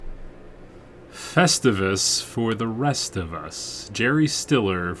Festivus for the rest of us. Jerry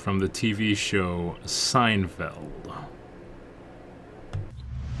Stiller from the TV show Seinfeld.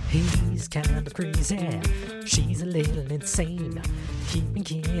 He's kind of crazy, she's a little insane. Keeping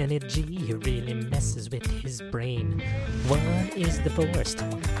Kenny G really messes with his brain. One is divorced,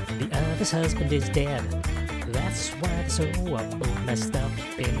 the other's husband is dead. That's why they're so both messed up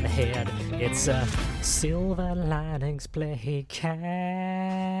in the head. It's a Silver Linings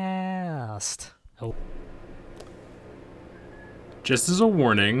Playcast. Oh. Just as a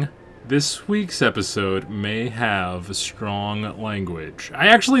warning, this week's episode may have strong language. I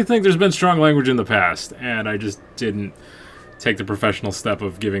actually think there's been strong language in the past, and I just didn't take the professional step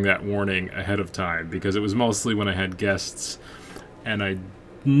of giving that warning ahead of time, because it was mostly when I had guests, and I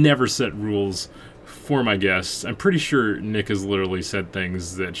never set rules for my guests. I'm pretty sure Nick has literally said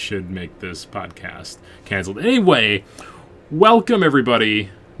things that should make this podcast canceled. Anyway, welcome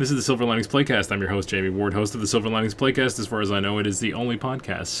everybody. This is the Silver Linings Playcast. I'm your host, Jamie Ward, host of the Silver Linings Playcast. As far as I know, it is the only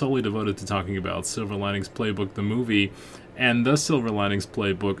podcast solely devoted to talking about Silver Linings Playbook, the movie, and the Silver Linings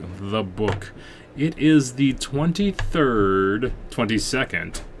Playbook, the book. It is the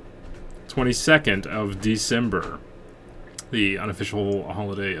 22nd of December, the unofficial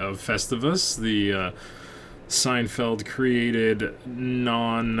holiday of Festivus, the Seinfeld-created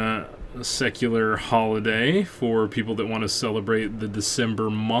non-secular holiday for people that want to celebrate the December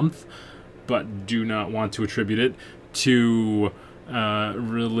month, but do not want to attribute it to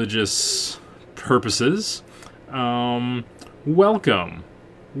religious purposes. Welcome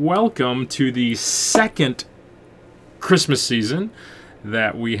to the second Christmas season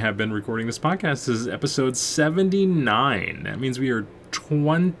that we have been recording this podcast. This is episode 79. That means we are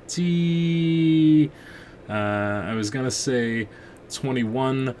 20... I was going to say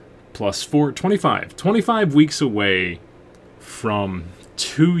 21 plus 4, 25. 25 weeks away from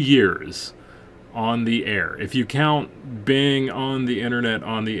 2 years on the air. If you count being on the internet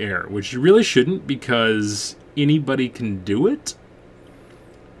on the air, which you really shouldn't because anybody can do it.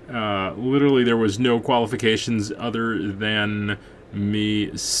 Literally, there was no qualifications other than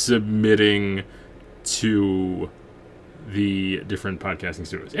me submitting to the different podcasting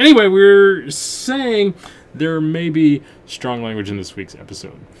studios. Anyway, we're saying there may be strong language in this week's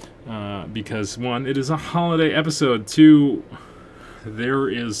episode. Because, one, it is a holiday episode. Two, there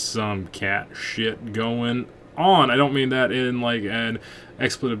is some cat shit going on. I don't mean that in like an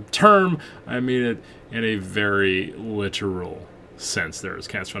expletive term. I mean it in a very literal sense. There's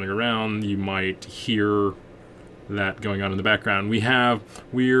cats running around. You might hear that going on in the background.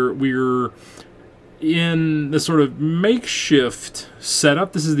 We're in the sort of makeshift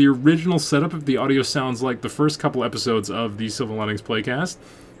setup. This is the original setup. If the audio sounds like the first couple episodes of the Silver Linings Playcast,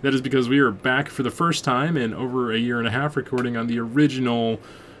 that is because we are back for the first time in over a year and a half recording on the original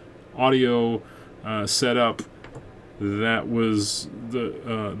audio setup that was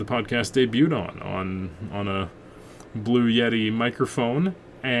the podcast debuted on a Blue Yeti microphone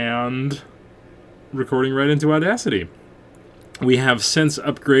and recording right into Audacity. We have since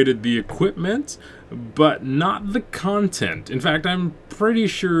upgraded the equipment, but not the content. In fact, I'm pretty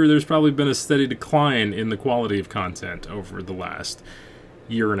sure there's probably been a steady decline in the quality of content over the last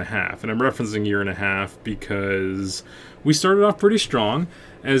year and a half. And I'm referencing year and a half because we started off pretty strong.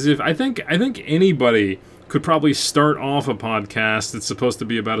 As if I think anybody could probably start off a podcast that's supposed to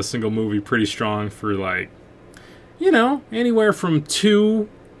be about a single movie pretty strong for like, anywhere from 2.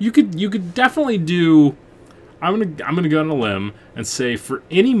 You could definitely do. I'm gonna go on a limb and say for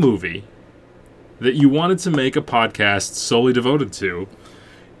any movie that you wanted to make a podcast solely devoted to,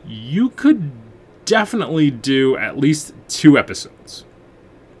 you could definitely do at least 2 episodes.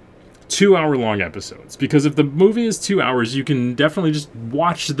 2-hour-long episodes. Because if the movie is 2 hours, you can definitely just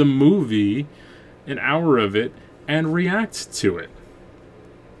watch the movie, an hour of it, and react to it.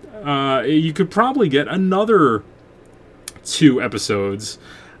 You could probably get another 2 episodes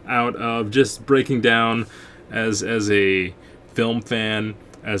out of just breaking down as a film fan,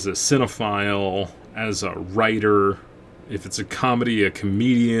 as a cinephile, as a writer. If it's a comedy, a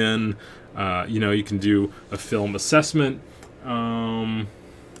comedian, you can do a film assessment.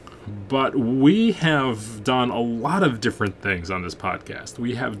 But we have done a lot of different things on this podcast.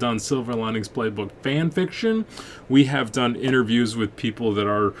 We have done Silver Linings Playbook fan fiction. We have done interviews with people that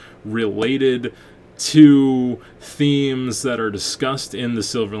are related to themes that are discussed in the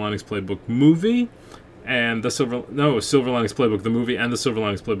Silver Linings Playbook movie. And Silver Linings Playbook, the movie, and the Silver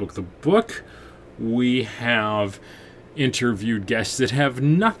Linings Playbook, the book. We have interviewed guests that have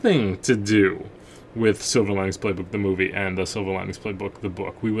nothing to do with Silver Linings Playbook, the movie, and the Silver Linings Playbook, the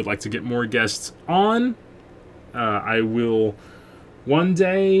book. We would like to get more guests on. I will one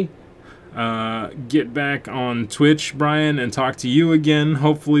day get back on Twitch, Brian, and talk to you again,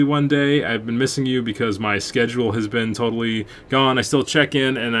 hopefully one day. I've been missing you because my schedule has been totally gone. I still check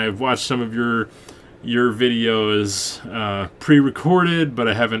in, and I've watched some of your videos pre-recorded, but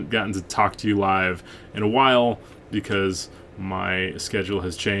I haven't gotten to talk to you live in a while because my schedule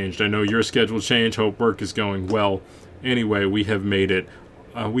has changed. I know your schedule changed. Hope work is going well. Anyway, we have made it.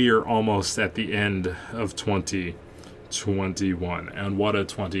 We are almost at the end of 2021, and what a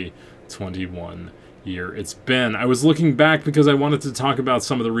 2021 year it's been. I was looking back because I wanted to talk about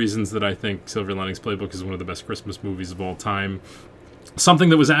some of the reasons that I think Silver Linings Playbook is one of the best Christmas movies of all time. Something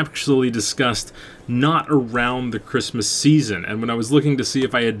that was actually discussed not around the Christmas season. And when I was looking to see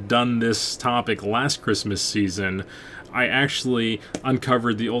if I had done this topic last Christmas season, I actually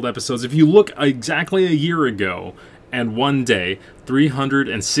uncovered the old episodes. If you look exactly a year ago and one day,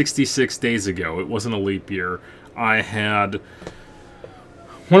 366 days ago, it wasn't a leap year, I had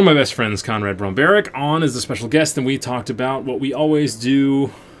one of my best friends, Conrad Bromberich, on as a special guest, and we talked about what we always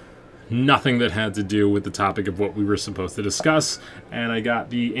do, nothing that had to do with the topic of what we were supposed to discuss, and I got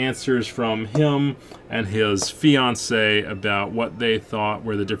the answers from him and his fiancée about what they thought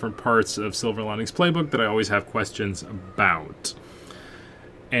were the different parts of Silver Linings Playbook that I always have questions about.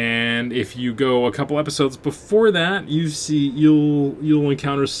 And if you go a couple episodes before that, you'll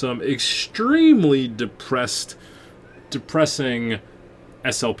encounter some extremely depressing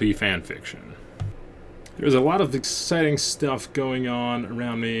SLP fan fiction. There's a lot of exciting stuff going on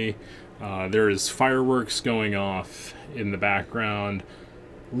around me. There is fireworks going off in the background,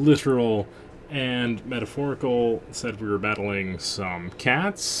 literal and metaphorical. Said we were battling some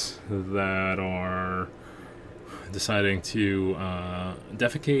cats that are deciding to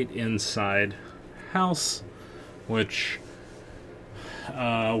defecate inside house, which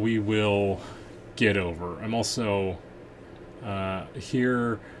we will get over. I'm also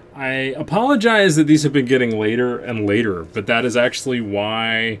here. I apologize that these have been getting later and later, but that is actually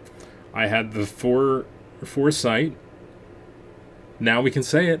why I had the foresight, now we can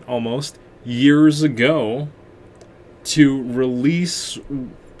say it almost, years ago, to release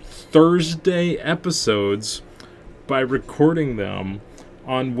Thursday episodes by recording them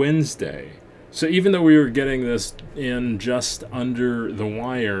on Wednesday. So even though we were getting this in just under the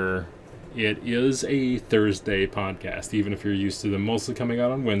wire, it is a Thursday podcast, even if you're used to them mostly coming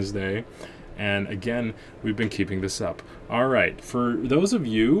out on Wednesday. And again, we've been keeping this up. All right, for those of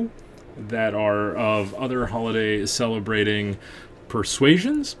you that are of other holiday celebrating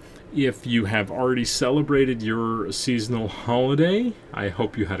persuasions, if you have already celebrated your seasonal holiday, I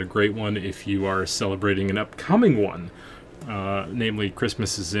hope you had a great one. If you are celebrating an upcoming one, namely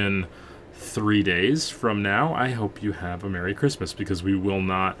Christmas is in 3 days from now, I hope you have a Merry Christmas, because we will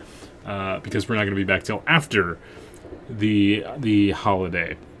not, because we're not going to be back till after the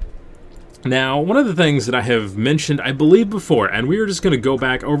holiday. Now, one of the things that I have mentioned, I believe before, and we are just going to go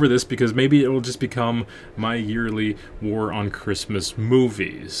back over this because maybe it will just become my yearly War on Christmas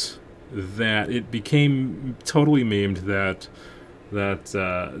movies, that it became totally memed that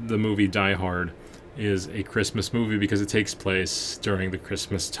the movie Die Hard is a Christmas movie because it takes place during the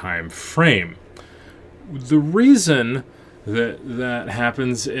Christmas time frame. The reason that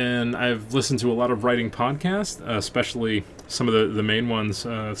happens, and I've listened to a lot of writing podcasts, especially some of the main ones,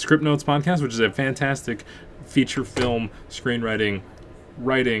 Script Notes podcast, which is a fantastic feature film screenwriting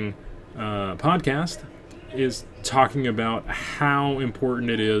writing podcast, is talking about how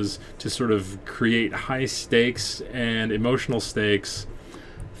important it is to sort of create high stakes and emotional stakes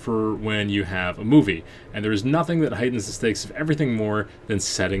for when you have a movie. And there is nothing that heightens the stakes of everything more than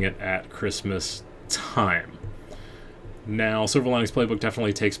setting it at Christmas time. Now, Silver Linings Playbook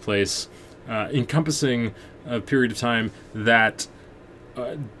definitely takes place encompassing a period of time that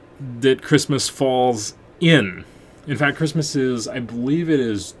Christmas falls in. In fact, Christmas is, I believe it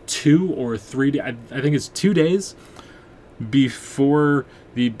is 2 or 3 days, I think it's 2 days before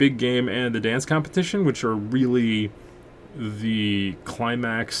the big game and the dance competition, which are really the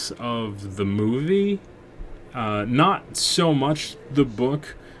climax of the movie. Not so much the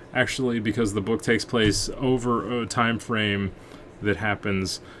book, actually, because the book takes place over a time frame that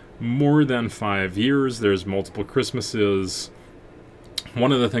happens more than 5 years. There's multiple Christmases.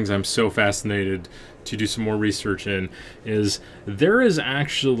 One of the things I'm so fascinated to do some more research in is there is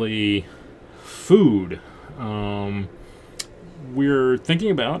actually food. We're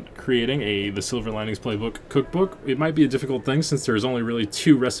thinking about creating the Silver Linings Playbook cookbook. It might be a difficult thing since there's only really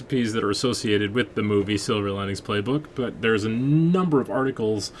 2 recipes that are associated with the movie Silver Linings Playbook, but there's a number of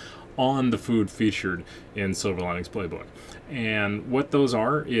articles on the food featured in Silver Linings Playbook. And what those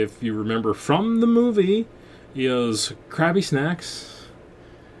are, if you remember from the movie, is Krabby Snacks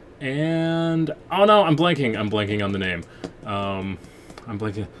And oh no, I'm blanking on the name. I'm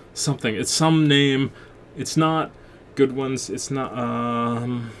blanking something. It's some name. It's not Good Ones. It's not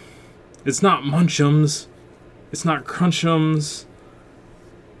Munchums. It's not Crunchums.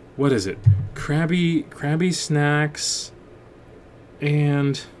 What is it? Krabby Snacks.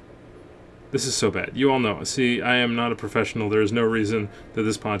 And this is so bad. You all know. See, I am not a professional. There is no reason that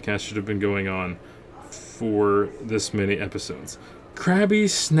this podcast should have been going on for this many episodes. Krabby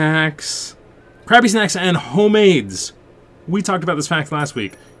Snacks and Homemades. We talked about this fact last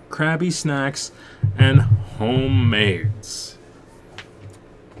week. Krabby Snacks and Homemades.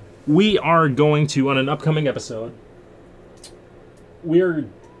 We are going to, on an upcoming episode, we're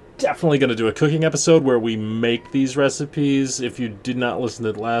definitely going to do a cooking episode where we make these recipes. If you did not listen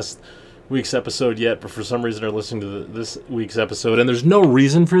to last week's episode yet, but for some reason are listening to this week's episode, and there's no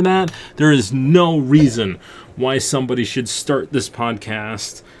reason for that. There is no reason why somebody should start this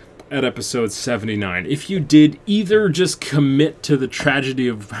podcast at episode 79. If you did, either just commit to the tragedy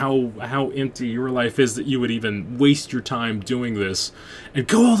of how empty your life is that you would even waste your time doing this, and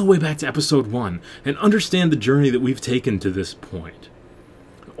go all the way back to episode 1 and understand the journey that we've taken to this point.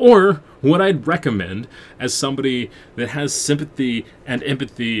 Or what I'd recommend, as somebody that has sympathy and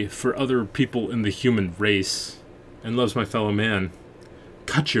empathy for other people in the human race and loves my fellow man,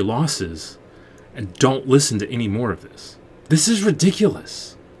 cut your losses and don't listen to any more of this. This is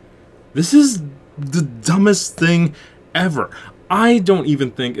ridiculous. This is the dumbest thing ever. I don't even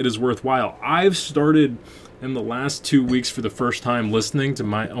think it is worthwhile. I've started in the last 2 weeks for the first time listening to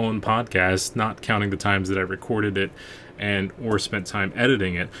my own podcast, not counting the times that I recorded it and or spent time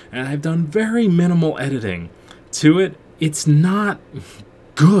editing it, and I've done very minimal editing to it. It's not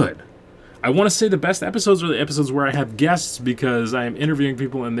good. I want to say the best episodes are the episodes where I have guests, because I am interviewing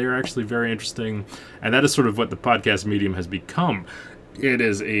people and they're actually very interesting, and that is sort of what the podcast medium has become. It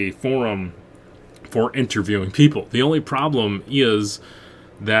is a forum for interviewing people. The only problem is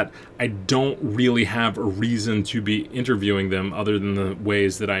that I don't really have a reason to be interviewing them other than the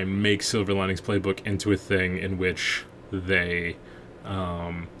ways that I make Silver Linings Playbook into a thing in which they,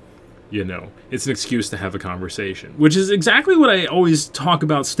 it's an excuse to have a conversation, which is exactly what I always talk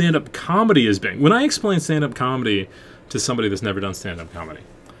about stand-up comedy as being. When I explain stand-up comedy to somebody that's never done stand-up comedy,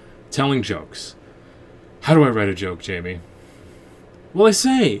 telling jokes. How do I write a joke, Jamie? Well, I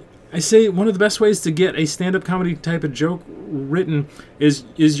say one of the best ways to get a stand-up comedy type of joke written is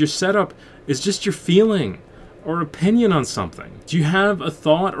your setup is just your feeling or opinion on something. Do you have a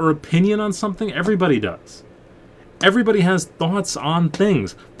thought or opinion on something? Everybody does. Everybody has thoughts on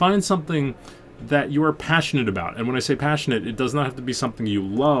things. Find something that you are passionate about. And when I say passionate, it does not have to be something you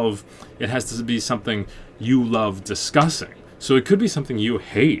love. It has to be something you love discussing. So it could be something you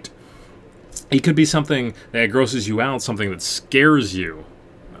hate. It could be something that grosses you out, something that scares you.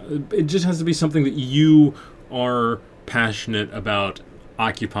 It just has to be something that you are passionate about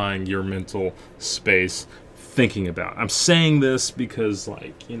occupying your mental space thinking about. I'm saying this because,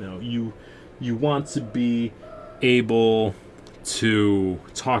 you want to be able to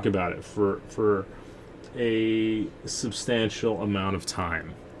talk about it for a substantial amount of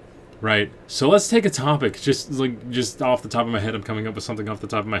time, right? So let's take a topic just off the top of my head. I'm coming up with something off the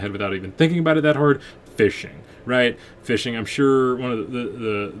top of my head without even thinking about it that hard. Fishing, right? Fishing. I'm sure one of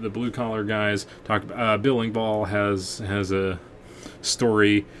the blue collar guys talked about. Bill Engvall has a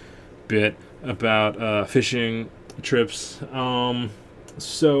story bit about fishing trips.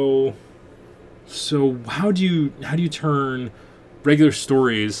 So how do you turn regular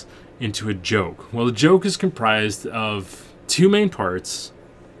stories into a joke? Well, the joke is comprised of two main parts.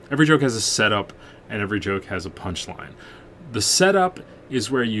 Every joke has a setup, and every joke has a punchline. The setup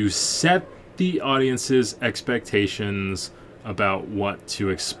is where you set the audience's expectations about what to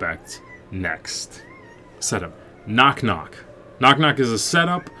expect next. Setup. Knock knock. Knock knock is a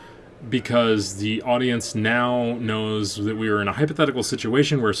setup because the audience now knows that we are in a hypothetical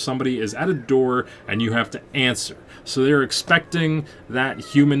situation where somebody is at a door and you have to answer. So they're expecting that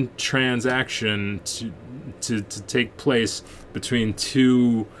human transaction to take place between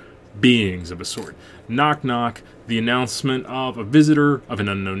two beings of a sort. Knock knock, the announcement of a visitor, of an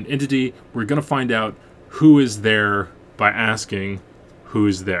unknown entity. We're going to find out who is there by asking who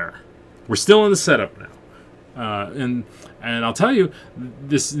is there. We're still in the setup now. And I'll tell you,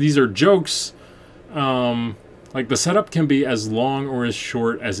 these are jokes. Like the setup can be as long or as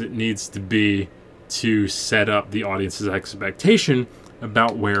short as it needs to be to set up the audience's expectation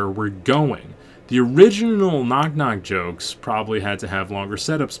about where we're going. The original knock knock jokes probably had to have longer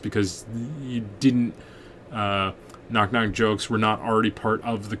setups because you didn't. Knock knock jokes were not already part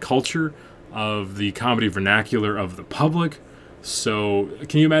of the culture, of the comedy vernacular of the public. So,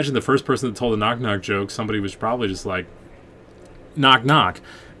 can you imagine the first person that told a knock-knock joke, somebody was probably just like, knock, knock.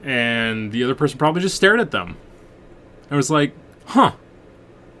 And the other person probably just stared at them. And was like, huh,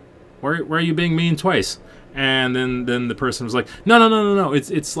 why are you being mean twice? And then the person was like, no.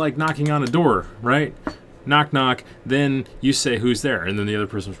 It's like knocking on a door, right? Knock, knock. Then you say, who's there? And then the other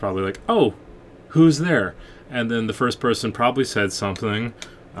person was probably like, oh, who's there? And then the first person probably said something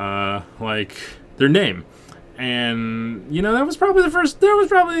like their name. And, that was probably what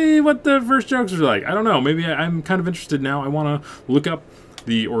the first jokes were like. I don't know. Maybe I'm kind of interested now. I want to look up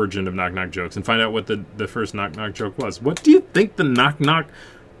the origin of knock-knock jokes and find out what the first knock-knock joke was. What do you think the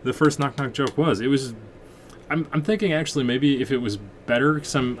first knock-knock joke was? It was... I'm thinking, actually, maybe if it was better,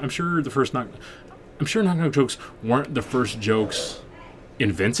 because I'm sure knock-knock jokes weren't the first jokes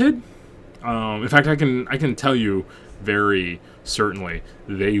invented. In fact, I can tell you very certainly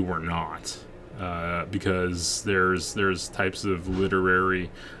they were not. Because there's types of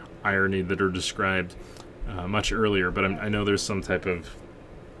literary irony that are described much earlier, but I know there's some type of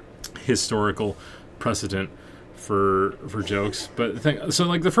historical precedent for jokes. But so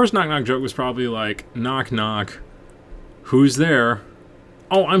like the first knock-knock joke was probably like, knock, knock, who's there?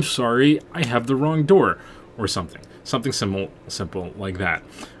 Oh, I'm sorry, I have the wrong door, or something simple like that.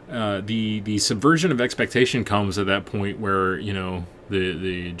 The subversion of expectation comes at that point where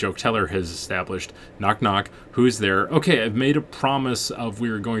the joke teller has established, knock, knock, who's there? Okay, I've made a promise of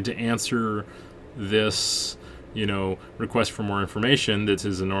we're going to answer this, request for more information. This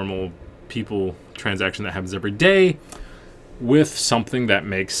is a normal people transaction that happens every day with something that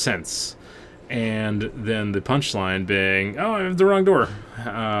makes sense. And then the punchline being, oh, I have the wrong door.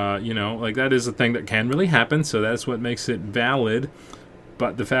 Like that is a thing that can really happen, so that's what makes it valid.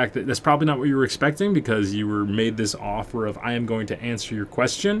 But the fact that that's probably not what you were expecting, because you were made this offer of, I am going to answer your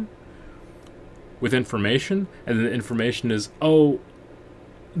question with information, and the information is, oh,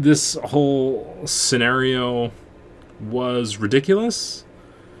 this whole scenario was ridiculous.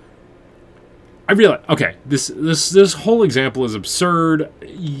 I realize, okay, this whole example is absurd.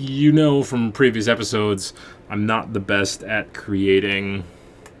 From previous episodes, I'm not the best at creating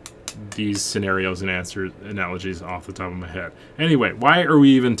these scenarios and answer analogies off the top of my head. Anyway, why are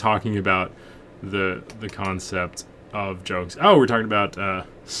we even talking about the concept of jokes? Oh, we're talking about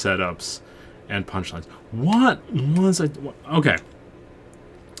setups and punchlines. What was I... Okay.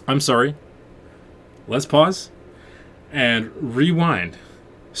 I'm sorry. Let's pause and rewind.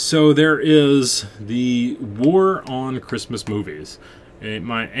 So there is the war on Christmas movies.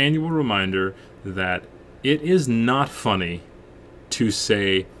 My annual reminder that it is not funny to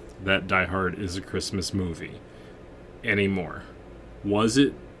say that Die Hard is a Christmas movie anymore. Was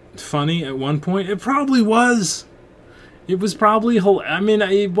it funny at one point? It probably was. It was probably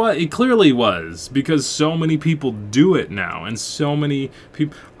it clearly was, because so many people do it now, and so many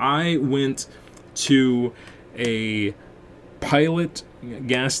people... I went to a Pilot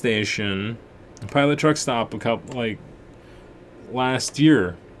gas station, Pilot truck stop last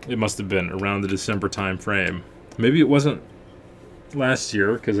year. It must have been around the December time frame. Maybe it wasn't last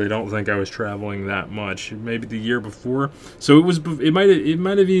year, because I don't think I was traveling that much. Maybe the year before. So it might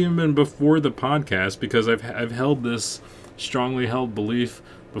have even been before the podcast, because I've held this strongly held belief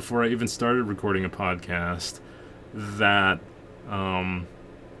before I even started recording a podcast that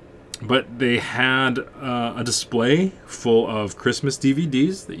but they had a display full of Christmas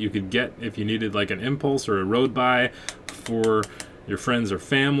DVDs that you could get if you needed like an impulse or a road buy for your friends or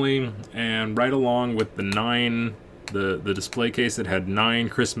family, and right along with the display case that had 9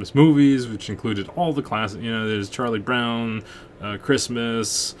 Christmas movies, which included all the classic, there's Charlie Brown,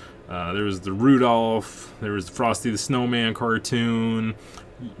 Christmas, there was the Rudolph, there was the Frosty the Snowman cartoon,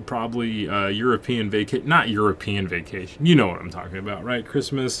 probably European Vacation, not European Vacation, you know what I'm talking about, right?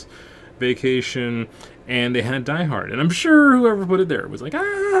 Christmas Vacation, and they had Die Hard, and I'm sure whoever put it there was like,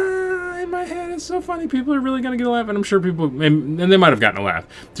 in my head, it's so funny, people are really going to get a laugh, and I'm sure people, and they might have gotten a laugh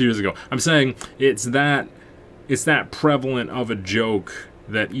 2 years ago. I'm saying it's that prevalent of a joke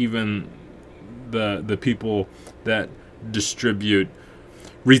that even the people that distribute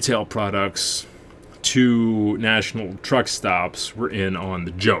retail products to national truck stops were in on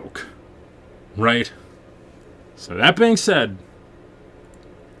the joke, right? So that being said,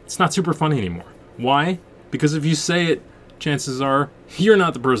 it's not super funny anymore. Why? Because if you say it, chances are you're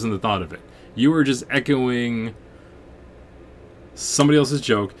not the person that thought of it. You were just echoing somebody else's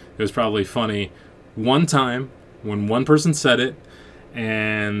joke. It was probably funny one time when one person said it,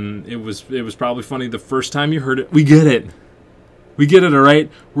 and it was probably funny the first time you heard it. We get it, all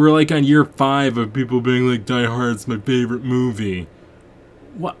right? We're like on year 5 of people being like, Die Hard's my favorite movie.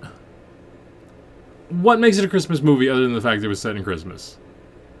 What? what makes it a Christmas movie other than the fact that it was set in Christmas?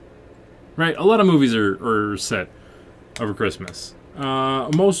 Right? A lot of movies are set over Christmas.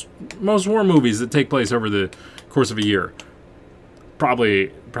 Most war movies that take place over the course of a year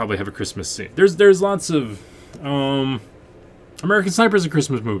probably have a Christmas scene. There's lots of American Sniper is a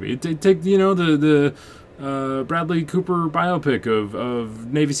Christmas movie. Take the Bradley Cooper biopic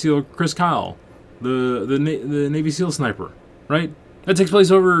of Navy SEAL Chris Kyle, the Navy SEAL sniper, right? That takes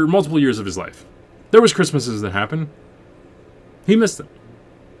place over multiple years of his life. There was Christmases that happened. He missed them.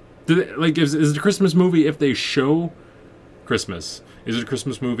 Is it a Christmas movie if they show Christmas? Is it a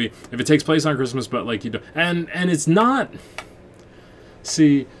Christmas movie if it takes place on Christmas, but like you don't? And it's not.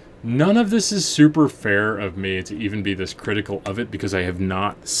 See, none of this is super fair of me to even be this critical of it because I have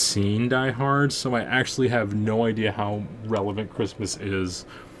not seen Die Hard, so I actually have no idea how relevant Christmas is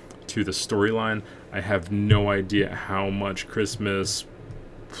to the storyline. I have no idea how much Christmas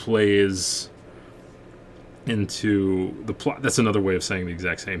plays into the plot. That's another way of saying the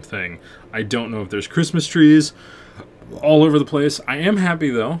exact same thing. I don't know if there's Christmas trees all over the place. I am happy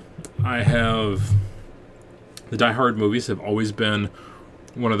though. The Die Hard movies have always been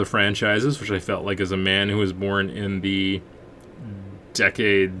one of the franchises which I felt like, as a man who was born in the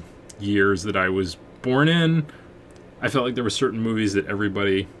decade years that I was born in, I felt like there were certain movies that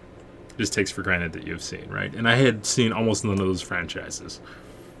everybody just takes for granted that you've seen, right? And I had seen almost none of those franchises.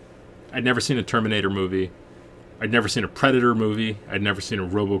 I'd never seen a Terminator movie. I'd never seen a Predator movie. I'd never seen a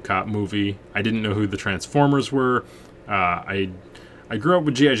RoboCop movie. I didn't know who the Transformers were. I grew up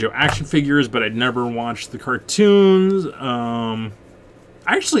with G.I. Joe action figures, but I'd never watched the cartoons. I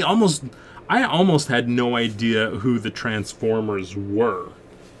almost had no idea who the Transformers were.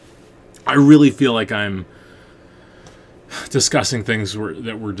 I really feel like I'm discussing things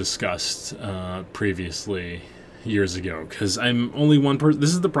that were discussed previously years ago, because I'm only one person. This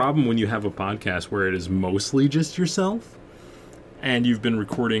is the problem when you have a podcast where it is mostly just yourself, and you've been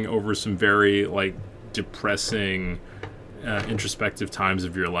recording over some very depressing introspective times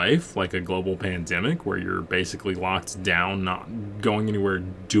of your life, like a global pandemic where you're basically locked down, not going anywhere,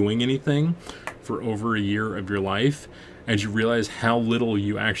 doing anything for over a year of your life, and you realize how little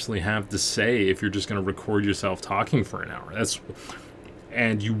you actually have to say if you're just going to record yourself talking for an hour.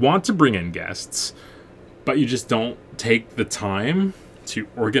 And you want to bring in guests, but you just don't take the time to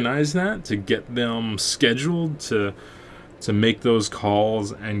organize that, to get them scheduled, to make those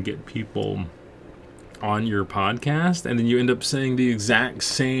calls and get people on your podcast, and then you end up saying the exact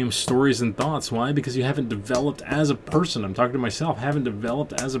same stories and thoughts. Why? Because you haven't developed as a person. I'm talking to myself. Haven't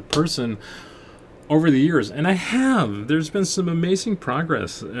developed as a person over the years, and I have. There's been some amazing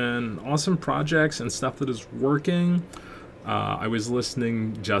progress and awesome projects and stuff that is working. I was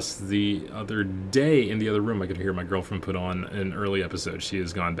listening just the other day in the other room. I could hear my girlfriend put on an early episode. She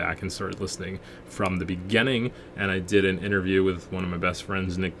has gone back and started listening from the beginning, and I did an interview with one of my best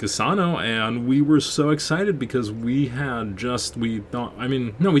friends, Nick Casano, and we were so excited because we sold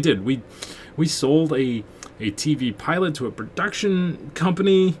a TV pilot to a production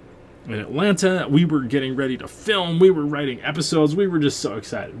company in Atlanta. We were getting ready to film. We were writing episodes. We were just so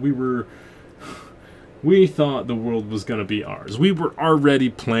excited. We thought the world was going to be ours. We were already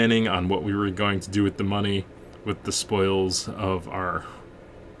planning on what we were going to do with the money, with the spoils of our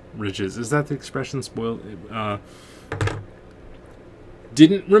riches. Is that the expression, spoil?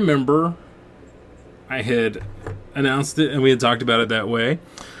 Didn't remember I had announced it and we had talked about it that way.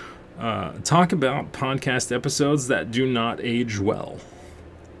 Talk about podcast episodes that do not age well.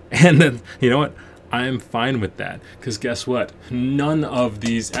 And then, you know what? I'm fine with that, because guess what? None of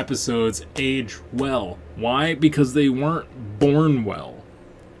these episodes age well. Why? Because they weren't born well.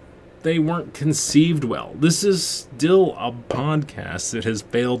 They weren't conceived well. This is still a podcast that has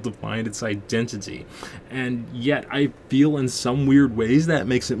failed to find its identity. And yet I feel in some weird ways that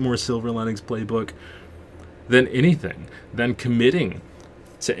makes it more Silver Linings Playbook than anything, than committing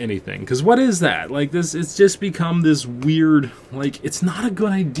to anything. Because what is that? It's just become this weird, it's not a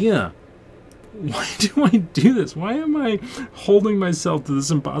good idea. Why do I do this? Why am I holding myself to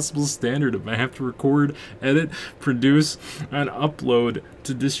this impossible standard if I have to record, edit, produce, and upload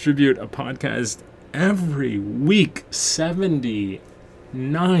to distribute a podcast every week,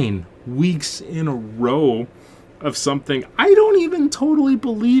 79 weeks in a row of something I don't even totally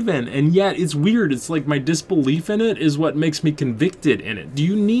believe in? And yet it's weird. It's like my disbelief in it is what makes me convicted in it. Do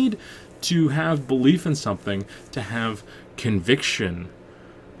you need to have belief in something to have conviction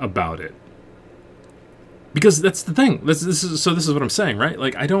about it? Because that's the thing. This is what I'm saying,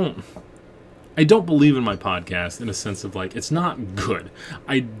 right? I don't believe in my podcast in a sense of it's not good.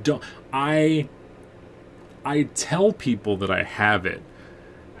 I tell people that I have it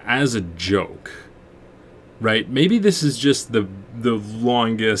as a joke, right? Maybe this is just the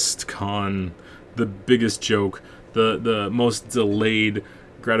longest con, the biggest joke, the most delayed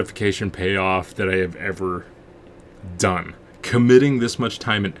gratification payoff that I have ever done. Committing this much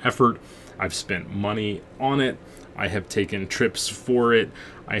time and effort, I've spent money on it, I have taken trips for it,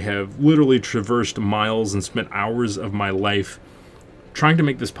 I have literally traversed miles and spent hours of my life trying to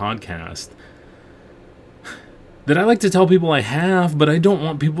make this podcast that I like to tell people I have, but I don't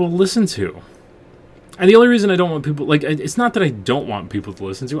want people to listen to. And the only reason I don't want people, like, it's not that I don't want people to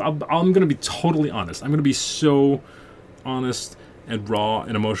listen to. I'm going to be totally honest. I'm going to be so honest and raw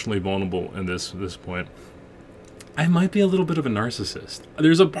and emotionally vulnerable in this point. I might be a little bit of a narcissist.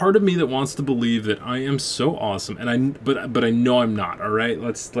 There's a part of me that wants to believe that I am so awesome, but I know I'm not. All right,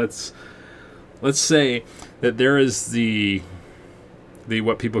 let's say that there is the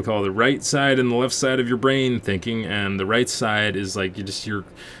what people call the right side and the left side of your brain thinking, and the right side is like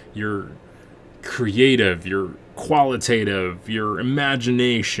you're creative, you're qualitative, your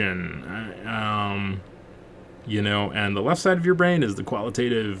imagination, and the left side of your brain is the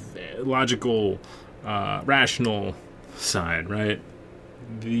qualitative, logical, rational side, right?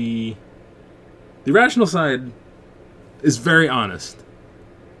 The rational side is very honest,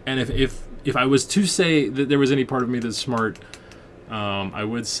 and if I was to say that there was any part of me that's smart, I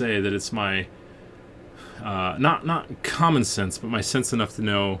would say that it's my not common sense, but my sense enough to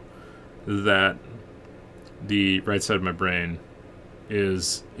know that the right side of my brain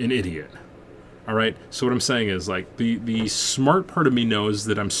is an idiot. All right. So what I'm saying is, like, the smart part of me knows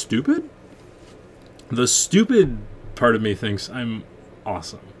that I'm stupid. The stupid part of me thinks I'm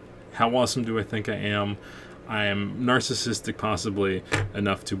awesome. How awesome do I think I am? I am narcissistic, possibly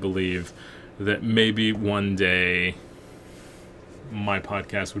enough to believe that maybe one day my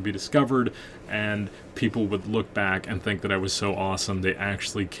podcast would be discovered and people would look back and think that I was so awesome they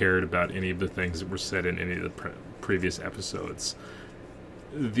actually cared about any of the things that were said in any of the previous episodes.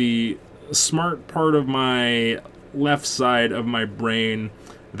 The smart part of my left side of my brain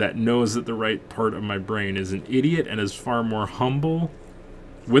that knows that the right part of my brain is an idiot and is far more humble,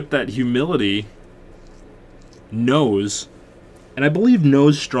 with that humility, knows, and I believe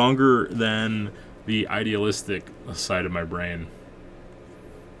knows stronger than the idealistic side of my brain.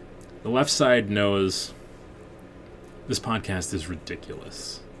 The left side knows this podcast is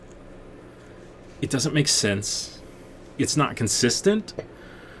ridiculous. It doesn't make sense. It's not consistent.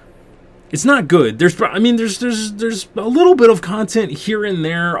 It's not good. There's a little bit of content here and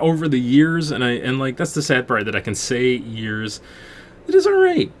there over the years, and like that's the sad part, that I can say years. It is all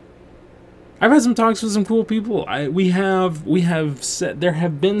right. I've had some talks with some cool people. We have said there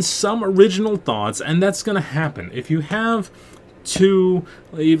have been some original thoughts, and that's going to happen. If you have two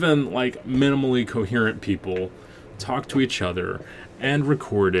even like minimally coherent people talk to each other and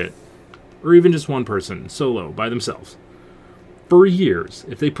record it, or even just one person solo by themselves for years,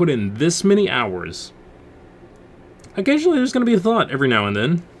 if they put in this many hours, occasionally there's going to be a thought every now and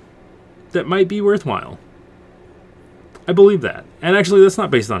then that might be worthwhile. I believe that. And actually that's not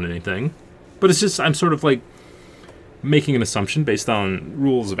based on anything, but it's just I'm sort of like making an assumption based on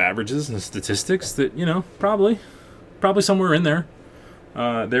rules of averages and statistics that, probably somewhere in there.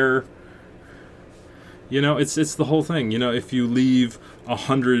 It's the whole thing. If you leave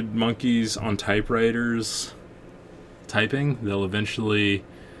 100 monkeys on typewriters typing, they'll eventually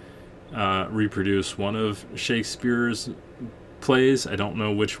reproduce one of Shakespeare's plays. I don't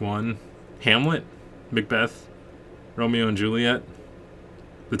know which one. Hamlet, Macbeth, Romeo and Juliet,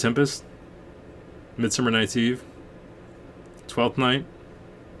 The Tempest, Midsummer Night's Eve, Twelfth Night,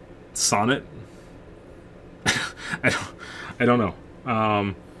 Sonnet. I don't know.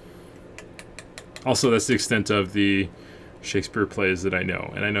 Also, that's the extent of the Shakespeare plays that I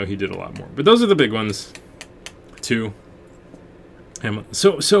know, and I know he did a lot more. But those are the big ones, too.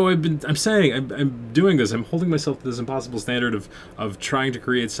 So I'm saying I'm doing this. I'm holding myself to this impossible standard of trying to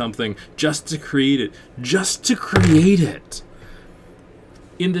create something just to create it,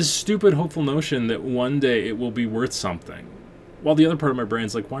 in this stupid hopeful notion that one day it will be worth something. While the other part of my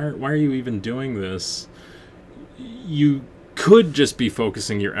brain's like, why are you even doing this? You could just be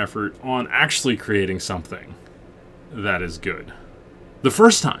focusing your effort on actually creating something that is good the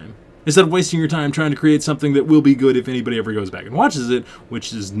first time, instead of wasting your time trying to create something that will be good if anybody ever goes back and watches it,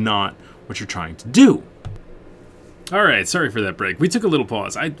 which is not what you're trying to do. All right, sorry for that break. We took a little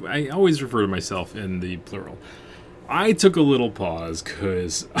pause. I always refer to myself in the plural. I took a little pause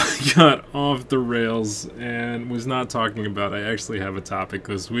because I got off the rails and was not talking about I actually have a topic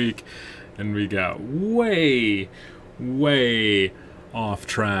this week, and we got way off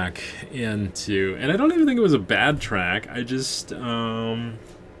track into, and I don't even think it was a bad track. I just,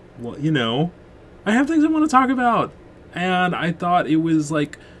 I have things I want to talk about. And I thought it was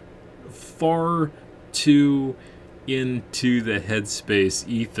like far too into the headspace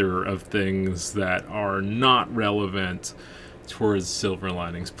ether of things that are not relevant towards Silver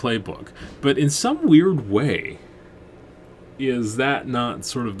Linings Playbook. But in some weird way, is that not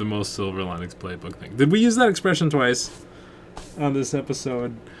sort of the most Silver Linings Playbook thing? Did we use that expression twice on this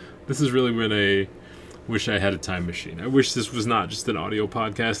episode? This is really when I wish I had a time machine. I wish this was not just an audio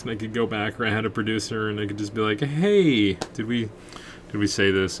podcast and I could go back, or I had a producer and I could just be like, hey, did we say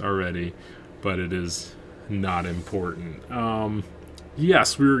this already? But it is not important.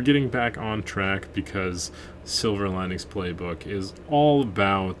 Yes, we were getting back on track because Silver Linings Playbook is all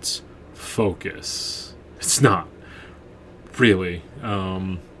about focus. It's not really.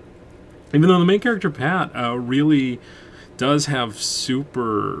 Even though the main character, Pat, really does have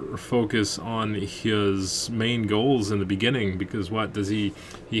super focus on his main goals in the beginning, because what does he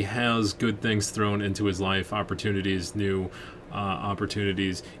has good things thrown into his life, opportunities, new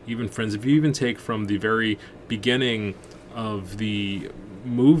opportunities, even friends. If you even take from the very beginning of the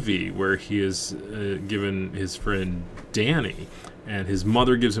movie where he is given his friend Danny, and his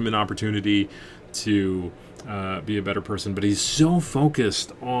mother gives him an opportunity to be a better person, but he's so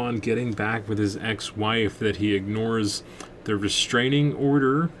focused on getting back with his ex-wife that he ignores the restraining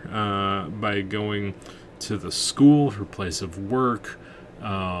order by going to the school, her place of work.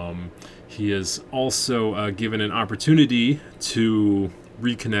 He is also given an opportunity to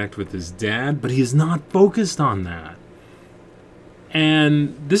reconnect with his dad, but he is not focused on that.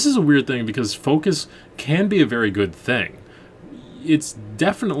 And this is a weird thing, because focus can be a very good thing. It's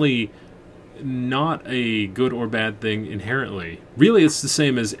definitely not a good or bad thing inherently. Really, it's the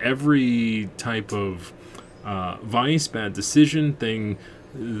same as every type of vice, bad decision, thing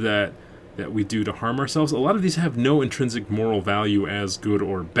that we do to harm ourselves. A lot of these have no intrinsic moral value as good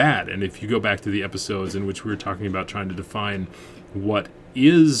or bad. And if you go back to the episodes in which we were talking about trying to define what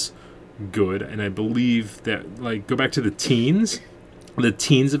is good, and I believe that, like, go back to the teens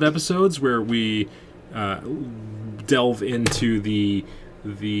of episodes where we delve into the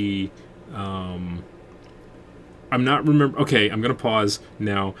I'm not remember. Okay, I'm gonna pause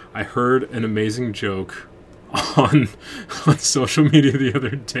now. I heard an amazing joke on social media the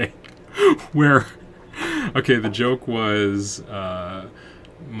other day where, okay, the joke was I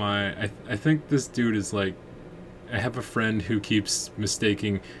think this dude is like, I have a friend who keeps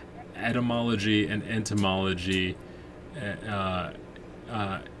mistaking etymology and entomology, and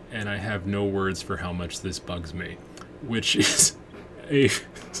I have no words for how much this bugs me, which is a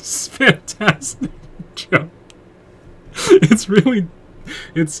fantastic joke. It's really,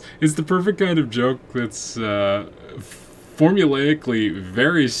 it's the perfect kind of joke that's formulaically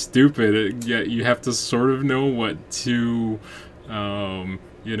very stupid, yet you have to sort of know what two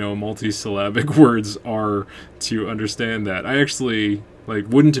multisyllabic words are to understand that. I actually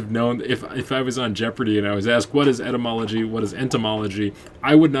wouldn't have known if I was on Jeopardy and I was asked what is etymology, what is entomology,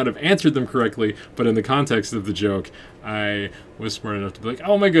 I would not have answered them correctly, but in the context of the joke, I was smart enough to be like,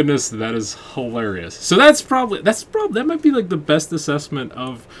 oh my goodness, that is hilarious. So that might be like the best assessment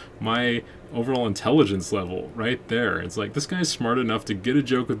of my overall intelligence level right there. It's like, this guy's smart enough to get a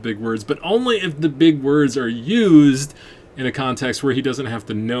joke with big words, but only if the big words are used in a context where he doesn't have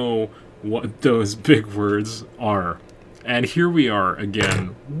to know what those big words are. And here we are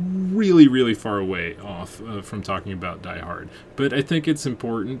again, really, really far away off from talking about Die Hard. But I think it's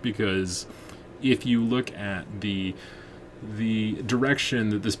important because if you look at the direction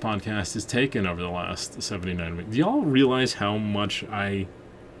that this podcast has taken over the last 79 weeks, do y'all realize how much I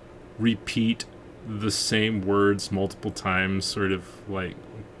repeat the same words multiple times? Sort of like,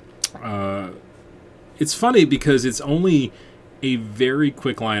 it's funny because it's only a very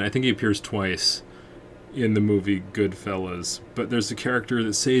quick line. I think he appears twice in the movie Goodfellas, but there's a character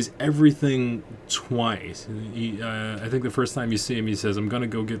that says everything twice. I think the first time you see him, he says, "I'm gonna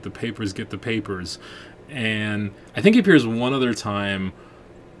go get the papers," and I think he appears one other time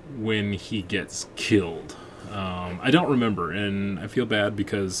when he gets killed. I don't remember, and I feel bad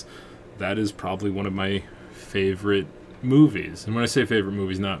because that is probably one of my favorite movies. And when I say favorite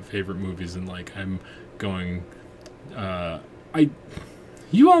movies, not favorite movies and like I'm going,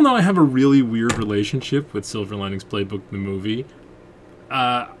 you all know I have a really weird relationship with Silver Linings Playbook, the movie.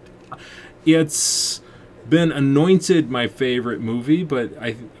 It's been anointed my favorite movie, but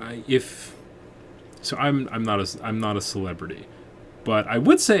I'm not a celebrity, but I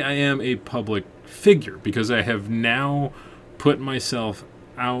would say I am a public figure because I have now put myself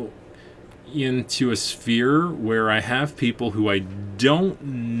out into a sphere where I have people who I don't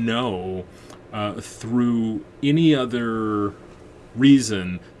know through any other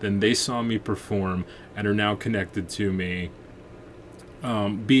reason than they saw me perform and are now connected to me,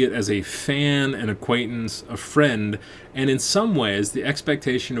 be it as a fan, an acquaintance, a friend, and in some ways the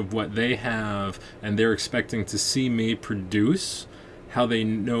expectation of what they have and they're expecting to see me produce, how they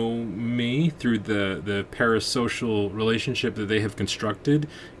know me through the parasocial relationship that they have constructed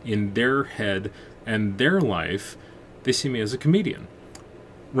in their head and their life. They see me as a comedian,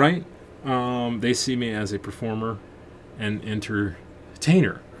 right? They see me as a performer and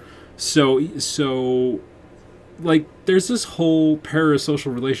entertainer. So like, there's this whole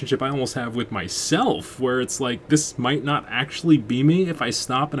parasocial relationship I almost have with myself, where it's like, this might not actually be me if I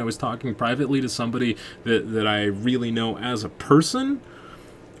stop and I was talking privately to somebody that I really know as a person.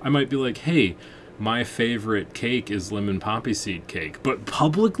 I might be like, hey, my favorite cake is lemon poppy seed cake. But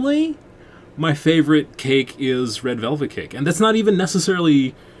publicly, my favorite cake is red velvet cake. And that's not even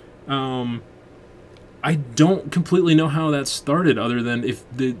necessarily... I don't completely know how that started, other than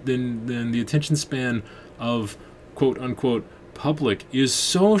then the attention span of quote-unquote public is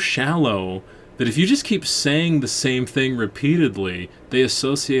so shallow that if you just keep saying the same thing repeatedly, they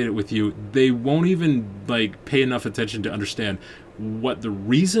associate it with you. They won't even like pay enough attention to understand what the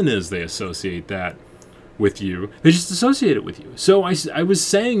reason is they associate that with you. They just associate it with you. So I was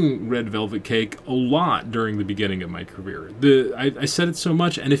saying red velvet cake a lot during the beginning of my career. I said it so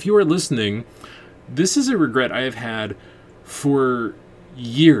much, and if you are listening, this is a regret I have had for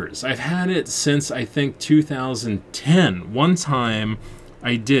years. I've had it since, I think, 2010. One time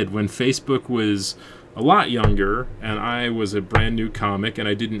I did, when Facebook was a lot younger and I was a brand new comic, and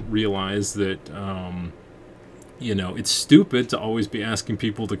I didn't realize that it's stupid to always be asking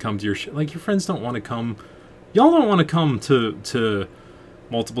people to come to your show. Like, your friends don't want to come. Y'all don't want to come to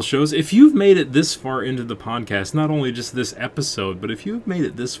multiple shows. If you've made it this far into the podcast, not only just this episode, but if you've made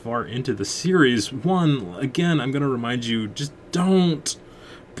it this far into the series, again, I'm going to remind you, just don't.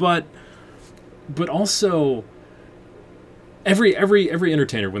 But also, every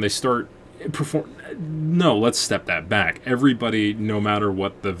entertainer, when they start perform, no, let's step that back. Everybody, no matter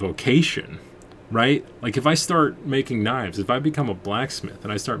what the vocation, right? Like, if I start making knives, if I become a blacksmith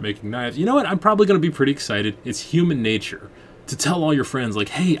and I start making knives, you know what? I'm probably going to be pretty excited. It's human nature to tell all your friends, like,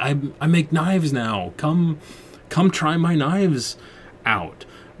 hey, I make knives now. Come try my knives out.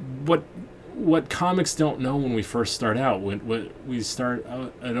 What comics don't know when we first start out, when we start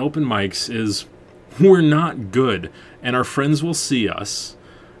out at open mics, is we're not good. And our friends will see us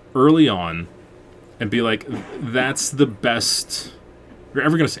early on and be like, that's the best you're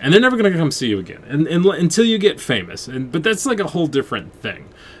ever going to see. And they're never going to come see you again and until you get famous. But that's like a whole different thing.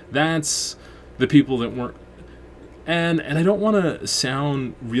 That's the people that weren't. And I don't want to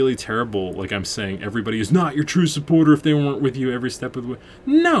sound really terrible, like I'm saying everybody is not your true supporter if they weren't with you every step of the way.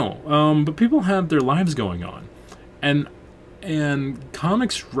 No, but people have their lives going on. And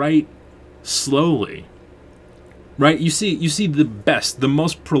comics write slowly. Right? You see the best, the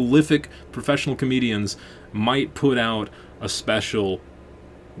most prolific professional comedians might put out a special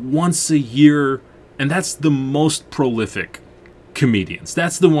once a year, and that's the most prolific comedians.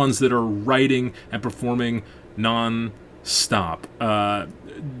 That's the ones that are writing and performing non-stop.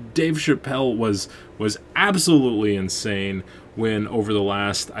 Dave Chappelle was absolutely insane when, over the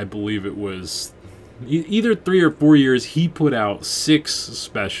last, I believe it was either 3 or 4 years, he put out 6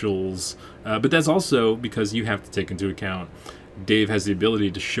 specials. But that's also because you have to take into account Dave has the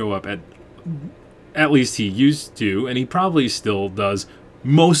ability to show up at least he used to, and he probably still does,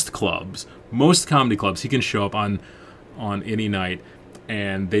 most clubs, most comedy clubs. He can show up on any night,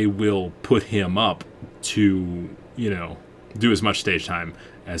 and they will put him up to, do as much stage time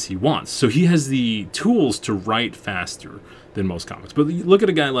as he wants. So he has the tools to write faster than most comics. But look at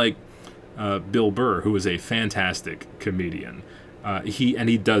a guy like Bill Burr, who is a fantastic comedian.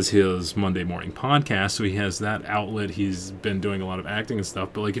 He does his Monday morning podcast, so he has that outlet. He's been doing a lot of acting and stuff.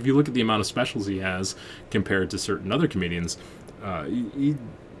 But like, if you look at the amount of specials he has compared to certain other comedians, he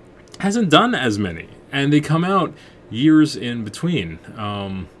hasn't done as many, and they come out years in between.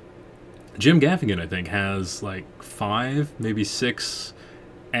 Jim Gaffigan, I think, has like 5, maybe 6,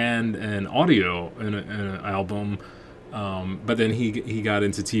 and an audio and an album. But then he got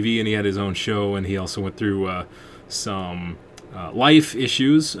into TV, and he had his own show, and he also went through some life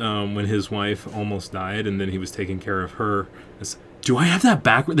issues when his wife almost died, and then he was taking care of her. Do I have that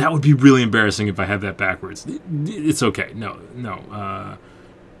backwards? That would be really embarrassing if I have that backwards. It's okay. No.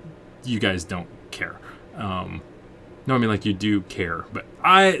 You guys don't care. No, I mean, like, you do care. But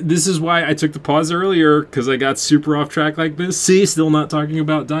this is why I took the pause earlier, because I got super off track like this. See, still not talking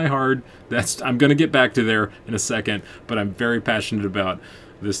about Die Hard. I'm going to get back to there in a second, but I'm very passionate about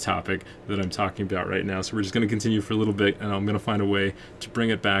this topic that I'm talking about right now. So we're just going to continue for a little bit, and I'm going to find a way to bring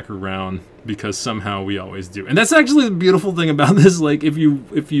it back around, because somehow we always do. And that's actually the beautiful thing about this. Like, if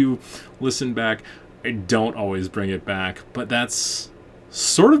you listen back, I don't always bring it back, but that's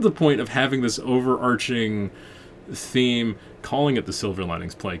sort of the point of having this overarching theme, calling it the Silver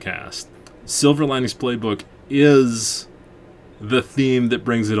Linings Playcast. Silver Linings Playbook is the theme that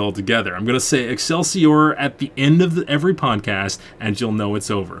brings it all together. I'm going to say Excelsior at the end of every podcast, and you'll know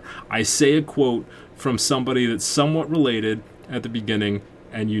it's over. I say a quote from somebody that's somewhat related at the beginning,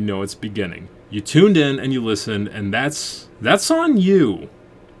 and you know it's beginning. You tuned in and you listened, and that's on you.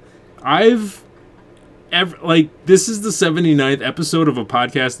 This is the 79th episode of a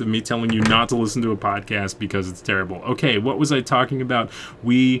podcast of me telling you not to listen to a podcast because it's terrible. Okay, what was I talking about?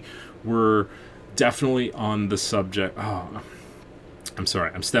 We were definitely on the subject. Oh, I'm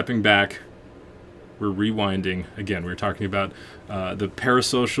sorry. I'm stepping back. We're rewinding. Again, we were talking about the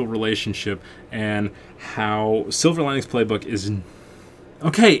parasocial relationship and how Silver Linings Playbook is...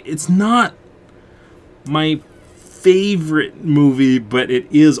 Okay, it's not my favorite movie, but it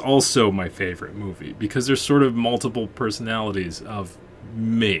is also my favorite movie because there's sort of multiple personalities of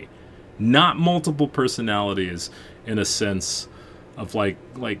me. Not multiple personalities in a sense of like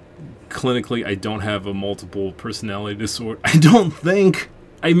clinically, I don't have a multiple personality disorder. I don't think.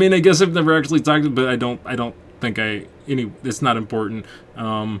 I mean, I guess I've never actually talked about it, but I don't think it's not important.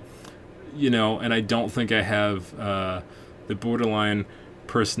 And I don't think I have the borderline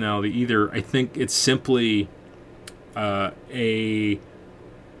personality either. I think it's simply a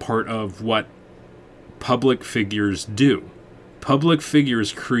part of what public figures do. Public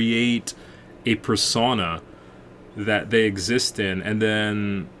figures create a persona that they exist in, and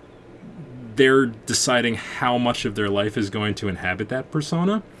then they're deciding how much of their life is going to inhabit that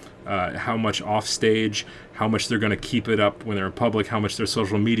persona, how much off stage, how much they're going to keep it up when they're in public, how much their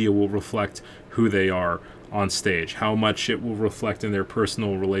social media will reflect who they are on stage, how much it will reflect in their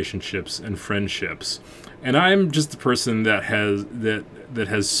personal relationships and friendships. And I'm just a person that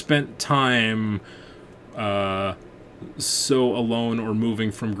has spent time so alone or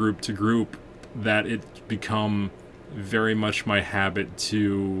moving from group to group that it's become very much my habit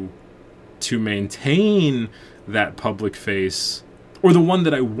to maintain that public face, or the one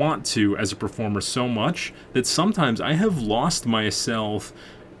that I want to as a performer, so much that sometimes I have lost myself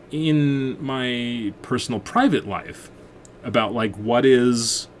in my personal private life about like what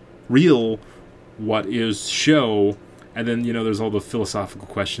is real, what is show, and then there's all the philosophical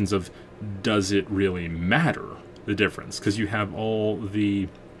questions of does it really matter, the difference, because you have all the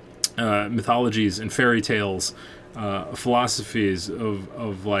mythologies and fairy tales, philosophies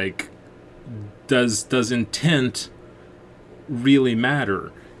of like, does intent really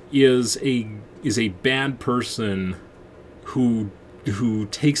matter? Is a bad person who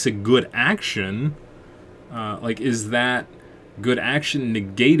takes a good action, is that good action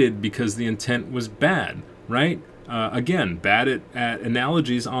negated because the intent was bad, right? Again, bad at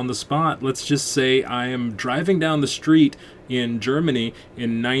analogies on the spot. Let's just say I am driving down the street in Germany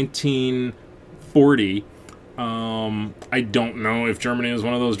in 1940. I don't know if Germany is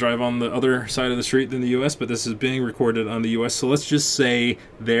one of those drive on the other side of the street than the U.S., but this is being recorded on the U.S., so let's just say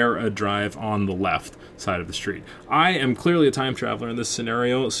they're a drive on the left side of the street. I am clearly a time traveler in this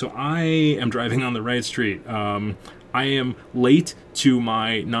scenario, so I am driving on the right street. I am late to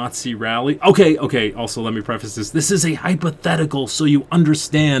my Nazi rally. Okay, also let me preface this. This is a hypothetical, so you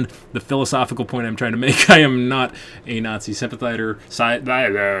understand the philosophical point I'm trying to make. I am not a Nazi sympathizer.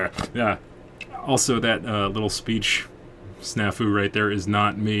 Also, that little speech snafu right there is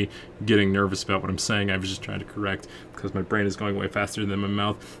not me getting nervous about what I'm saying. I was just trying to correct because my brain is going way faster than my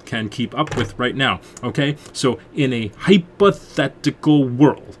mouth can keep up with right now. Okay, so in a hypothetical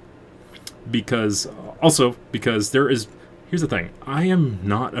world, because there is, here's the thing, I am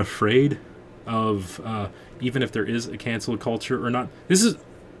not afraid of, even if there is a cancel culture or not.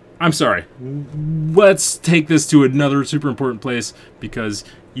 I'm sorry, let's take this to another super important place, because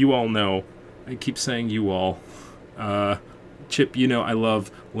you all know, I keep saying you all, Chip, I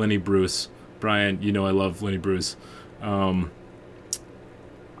love Lenny Bruce. Brian, I love Lenny Bruce.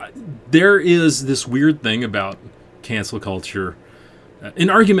 There is this weird thing about cancel culture, an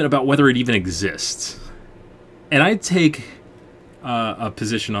argument about whether it even exists. And I take a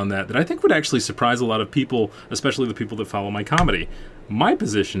position on that I think would actually surprise a lot of people, especially the people that follow my comedy. My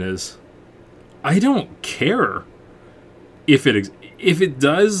position is, I don't care if it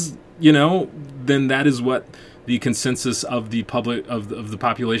does, then that is what the consensus of the public of the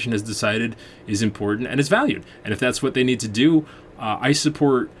population has decided is important and is valued. And if that's what they need to do, I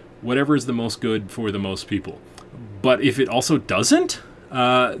support whatever is the most good for the most people. But if it also doesn't,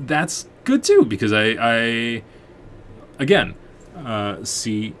 that's good too, because I again,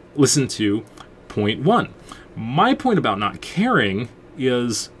 listen to point one. My point about not caring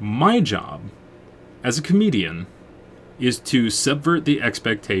is my job as a comedian is to subvert the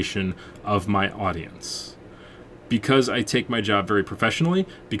expectation of my audience. Because I take my job very professionally,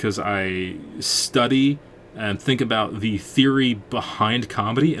 because I study and think about the theory behind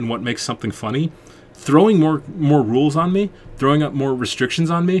comedy and what makes something funny, throwing more rules on me, throwing up more restrictions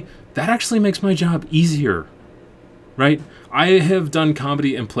on me, that actually makes my job easier, right? I have done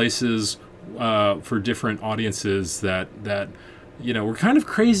comedy in places for different audiences that were kind of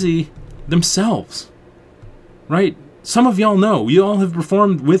crazy themselves, right? Some of y'all know. You all have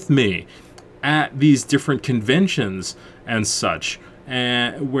performed with me at these different conventions and such,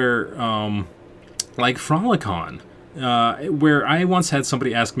 where, like Frolicon, where I once had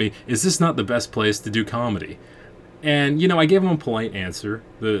somebody ask me, is this not the best place to do comedy? And, I gave them a polite answer,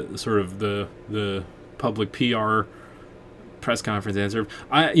 the sort of the public PR press conference answer.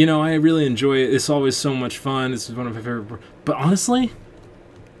 I really enjoy it. It's always so much fun. This is one of my favorite. But honestly,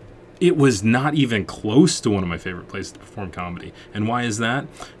 it was not even close to one of my favorite places to perform comedy. And why is that?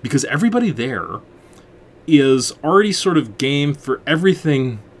 Because everybody there is already sort of game for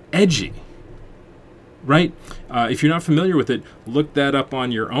everything edgy, right? If you're not familiar with it, look that up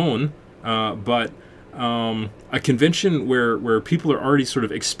on your own. But a convention where people are already sort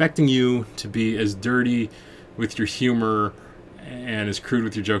of expecting you to be as dirty with your humor and as crude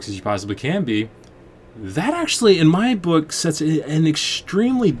with your jokes as you possibly can be, that actually, in my book, sets an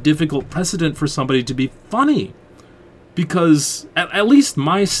extremely difficult precedent for somebody to be funny. Because, at least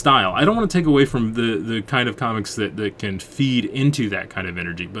my style, I don't want to take away from the kind of comics that can feed into that kind of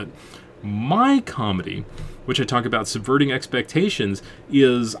energy, but my comedy, which I talk about subverting expectations,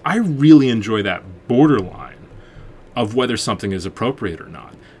 is I really enjoy that borderline of whether something is appropriate or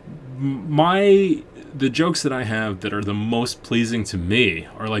not. The jokes that I have that are the most pleasing to me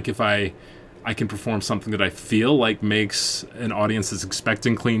are like if I can perform something that I feel like makes an audience that's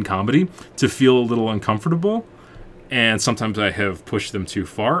expecting clean comedy to feel a little uncomfortable. And sometimes I have pushed them too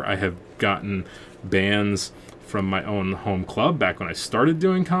far. I have gotten bans from my own home club back when I started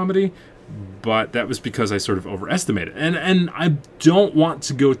doing comedy, but that was because I sort of overestimated. And I don't want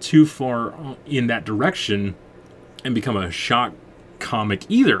to go too far in that direction and become a shock comic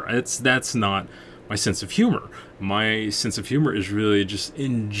either. That's not my sense of humor. My sense of humor is really just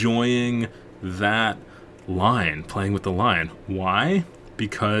enjoying that line, playing with the line. Why?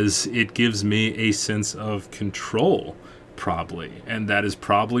 Because it gives me a sense of control, probably. And that is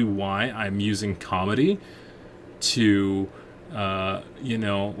probably why I'm using comedy to,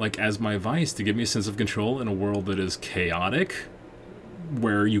 as my vice, to give me a sense of control in a world that is chaotic,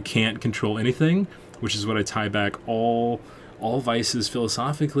 where you can't control anything, which is what I tie back all vices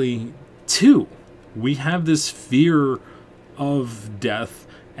philosophically to. We have this fear of death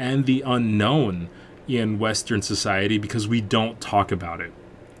and the unknown in Western society because we don't talk about it,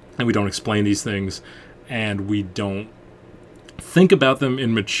 and we don't explain these things, and we don't think about them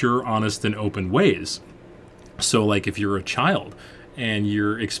in mature, honest, and open ways. So, like, if you're a child and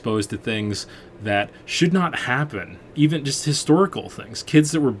you're exposed to things that should not happen, even just historical things,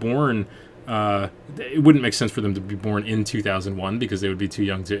 kids that were born, it wouldn't make sense for them to be born in 2001 because they would be too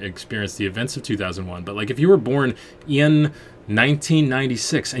young to experience the events of 2001. But, like, if you were born in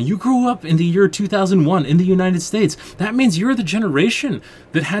 1996 and you grew up in the year 2001 in the United States, that means you're the generation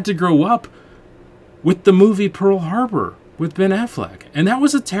that had to grow up with the movie Pearl Harbor with Ben Affleck. And that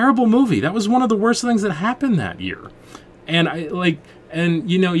was a terrible movie. That was one of the worst things that happened that year. And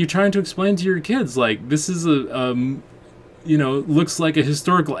you're trying to explain to your kids, like, this is looks like a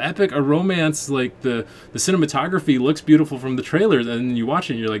historical epic, a romance, like the cinematography looks beautiful from the trailers, and you watch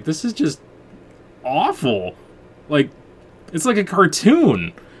it and you're like, this is just awful. Like, it's like a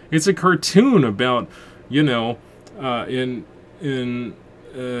cartoon. It's a cartoon about, in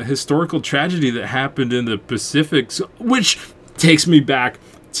historical tragedy that happened in the Pacific, which takes me back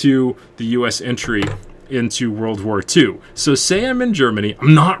to the U.S. entry into World War II. So say I'm in Germany.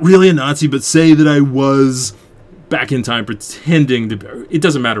 I'm not really a Nazi, but say that I was back in time pretending to... It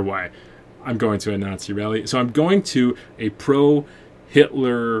doesn't matter why I'm going to a Nazi rally. So I'm going to a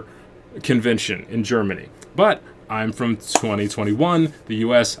pro-Hitler convention in Germany. But I'm from 2021, the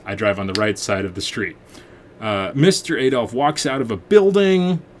U.S. I drive on the right side of the street. Mr. Adolf walks out of a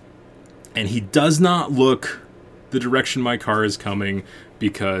building, and he does not look the direction my car is coming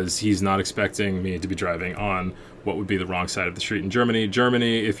because he's not expecting me to be driving on what would be the wrong side of the street in Germany.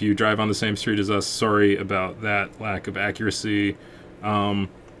 Germany, if you drive on the same street as us, sorry about that lack of accuracy. And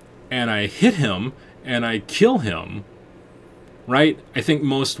I hit him, and I kill him, right? I think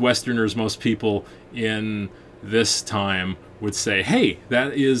most Westerners, most people in this time would say, hey,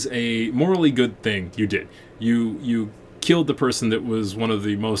 that is a morally good thing you did. You killed the person that was one of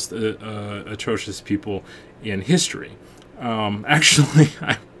the most atrocious people in history. Actually,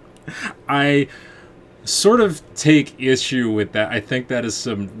 I sort of take issue with that. I think that is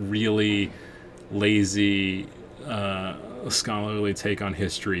some really lazy scholarly take on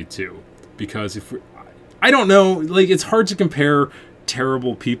history too, because I don't know, like, it's hard to compare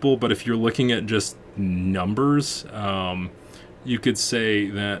terrible people, but if you're looking at just numbers, you could say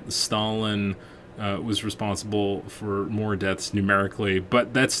that Stalin was responsible for more deaths numerically,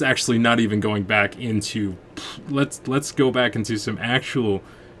 but that's actually not even going back into, let's go back into some actual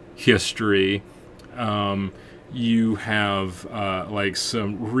history. You have like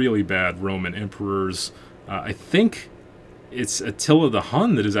some really bad Roman emperors. I think it's Attila the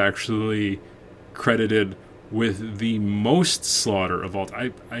Hun that is actually credited with the most slaughter of all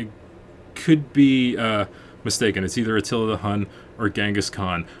time. I could be mistaken. It's either Attila the Hun or Genghis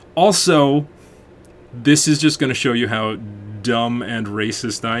Khan. Also, this is just going to show you how dumb and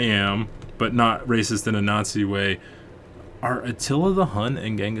racist I am, but not racist in a Nazi way. Are Attila the Hun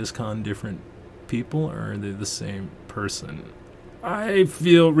and Genghis Khan different people, or are they the same person? I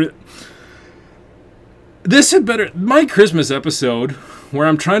feel this had better, my Christmas episode where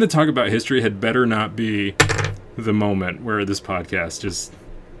I'm trying to talk about history had better not be the moment where this podcast just,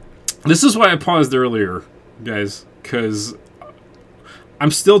 this is why I paused earlier, guys, because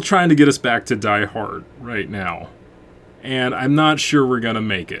I'm still trying to get us back to Die Hard right now, and I'm not sure we're gonna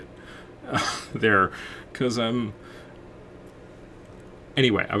make it there, because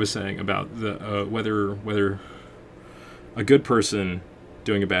anyway, I was saying about the whether a good person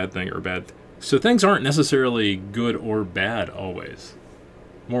doing a bad thing or a bad. So things aren't necessarily good or bad always,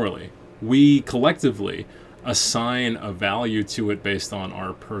 morally. We collectively assign a value to it based on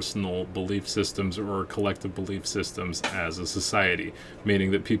our personal belief systems or collective belief systems as a society, meaning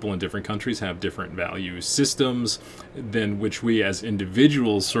that people in different countries have different value systems than which we as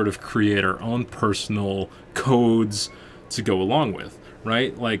individuals sort of create our own personal codes to go along with.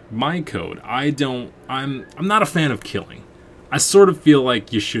 Right? Like my code, I'm not a fan of killing. I sort of feel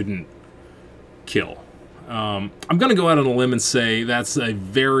like you shouldn't kill. I'm going to go out on a limb and say that's a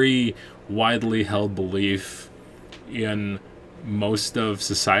very widely held belief in most of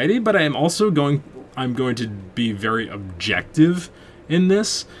society, but I'm going to be very objective in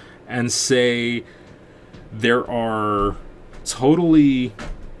this and say there are totally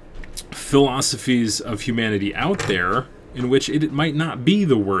philosophies of humanity out there in which it might not be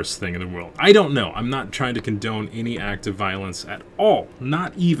the worst thing in the world. I don't know. I'm not trying to condone any act of violence at all.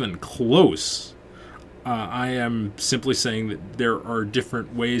 Not even close. I am simply saying that there are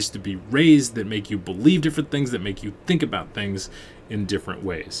different ways to be raised that make you believe different things, that make you think about things in different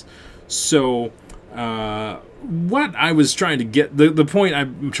ways. So, what I was trying to get, the point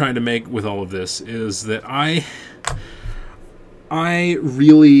I'm trying to make with all of this is that I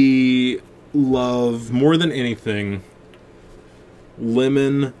really love, more than anything,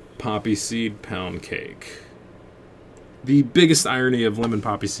 lemon poppy seed pound cake. The biggest irony of lemon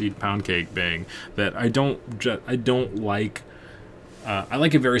poppy seed pound cake being that I don't like. I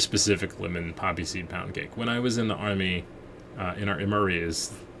like a very specific lemon poppy seed pound cake. When I was in the army, in our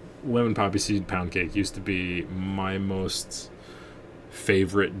MREs, lemon poppy seed pound cake used to be my most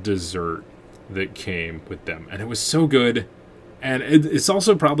favorite dessert that came with them, and it was so good. And it's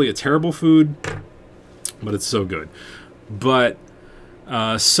also probably a terrible food, but it's so good. But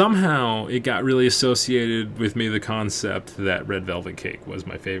somehow it got really associated with me, the concept that red velvet cake was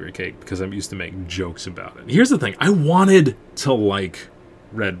my favorite cake because I'm used to making jokes about it. Here's the thing. I wanted to like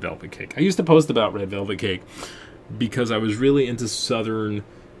red velvet cake. I used to post about red velvet cake because I was really into Southern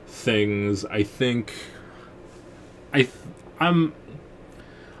things. I think I'm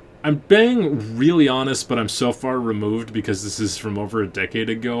being really honest, but I'm so far removed because this is from over a decade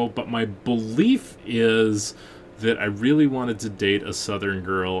ago. But my belief is that I really wanted to date a Southern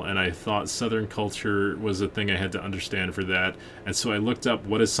girl, and I thought Southern culture was a thing I had to understand for that. And so I looked up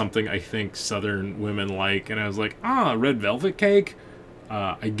what is something I think Southern women like, and I was like, red velvet cake?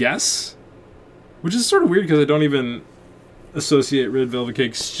 I guess? Which is sort of weird because I don't even associate red velvet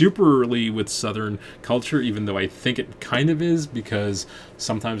cake superly with Southern culture, even though I think it kind of is, because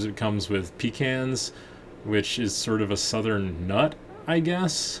sometimes it comes with pecans, which is sort of a Southern nut, I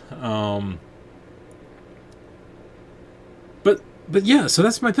guess. But yeah, so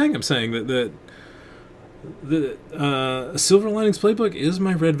that's my thing. I'm saying that the Silver Linings Playbook is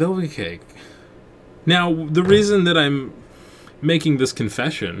my red velvet cake. Now, the reason that I'm making this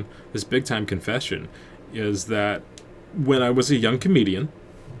confession, this big time confession, is that when I was a young comedian,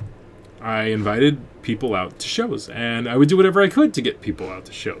 I invited people out to shows, and I would do whatever I could to get people out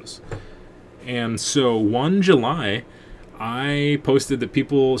to shows. And so one July, I posted that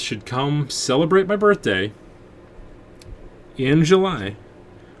people should come celebrate my birthday in July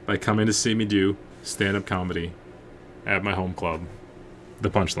by coming to see me do stand-up comedy at my home club, The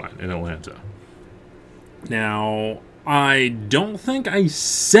Punchline in Atlanta. Now, I don't think I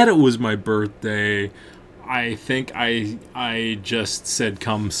said it was my birthday. I think I just said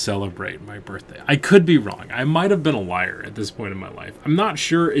come celebrate my birthday. I could be wrong. I might have been a liar at this point in my life. I'm not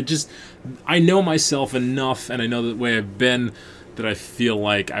sure. I know myself enough, and I know the way I've been, that I feel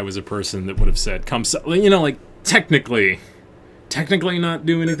like I was a person that would have said come, like technically not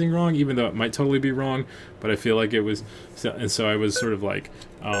do anything wrong, even though it might totally be wrong, but I feel like it was, and so I was sort of like,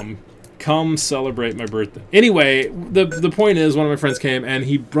 come celebrate my birthday. Anyway, the point is, one of my friends came, and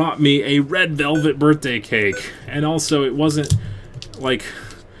he brought me a red velvet birthday cake, and also it wasn't, like,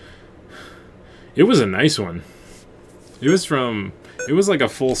 it was a nice one. It was like a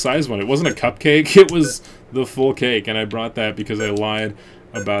full-size one. It wasn't a cupcake, it was the full cake, and I brought that because I lied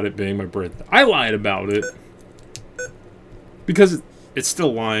about it being my birthday. I lied about it because it's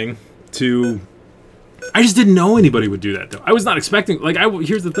still lying to... I just didn't know anybody would do that, though. I was not expecting...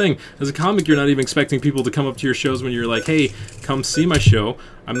 here's the thing. As a comic, you're not even expecting people to come up to your shows when you're like, hey, come see my show.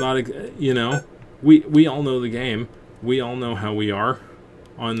 I'm not... We all know the game. We all know how we are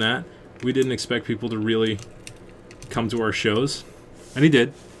on that. We didn't expect people to really come to our shows. And he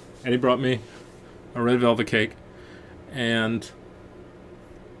did. And he brought me a red velvet cake. And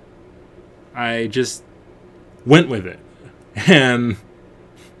I just went with it. And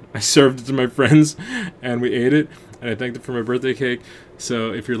I served it to my friends, and we ate it, and I thanked them for my birthday cake.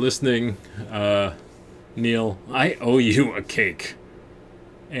 So if you're listening, Neil, I owe you a cake.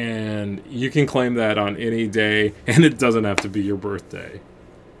 And you can claim that on any day, and it doesn't have to be your birthday.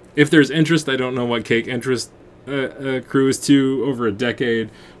 If there's interest, I don't know what cake interest accrues to over a decade,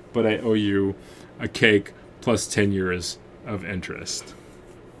 but I owe you a cake plus 10 years of interest.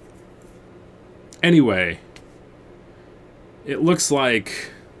 Anyway, it looks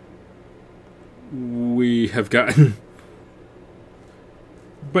like we have gotten...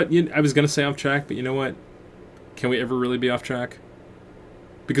 But I was going to say off track, but you know what? Can we ever really be off track?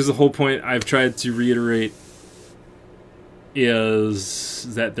 Because the whole point I've tried to reiterate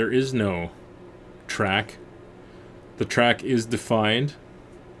is that there is no track. The track is defined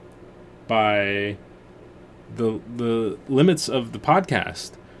by the limits of the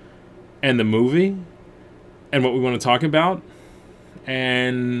podcast and the movie and what we want to talk about.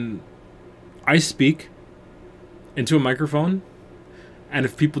 And I speak into a microphone, and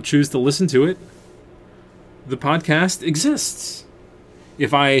if people choose to listen to it, the podcast exists.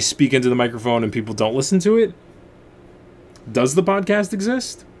 If I speak into the microphone and people don't listen to it, does the podcast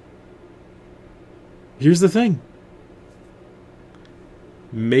exist? Here's the thing.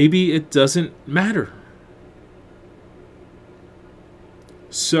 Maybe it doesn't matter.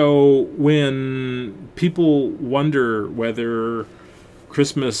 So when people wonder whether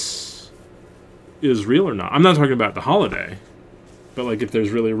Christmas is real or not, I'm not talking about the holiday, but like if there's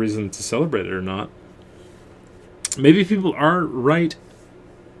really a reason to celebrate it or not, maybe people are right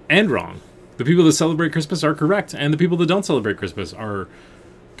and wrong. The people that celebrate Christmas are correct, and the people that don't celebrate Christmas are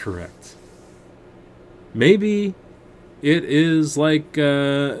correct. Maybe it is like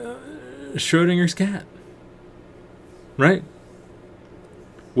Schrodinger's cat, right?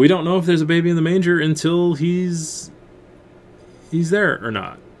 We don't know if there's a baby in the manger until he's there or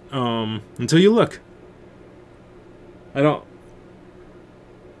not. Until you look. I don't...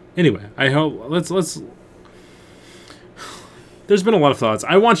 Anyway, I hope... Let's... There's been a lot of thoughts.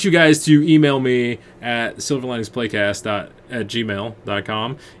 I want you guys to email me at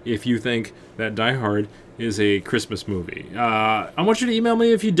silverliningsplaycast@gmail.com if you think that Die Hard is a Christmas movie. I want you to email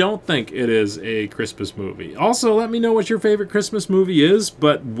me if you don't think it is a Christmas movie. Also, let me know what your favorite Christmas movie is,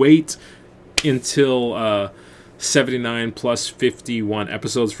 but wait until 79 plus 51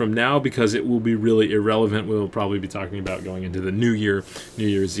 episodes from now, because it will be really irrelevant. We'll probably be talking about going into the new year, New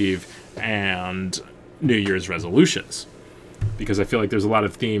Year's Eve, and New Year's resolutions. Because I feel like there's a lot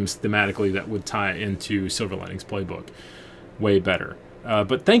of themes thematically that would tie into Silver Linings Playbook way better.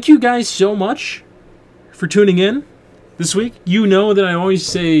 But thank you guys so much for tuning in this week. You know that I always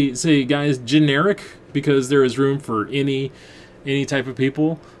say guys, generic, because there is room for any type of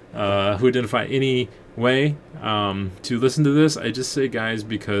people who identify any way to listen to this. I just say guys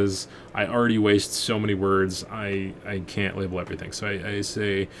because I already waste so many words. I can't label everything. So I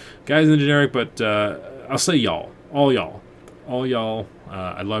say guys in the generic, but I'll say y'all. All y'all. all y'all,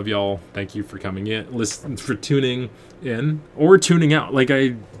 I love y'all. Thank you for coming in, listen, for tuning in or tuning out. Like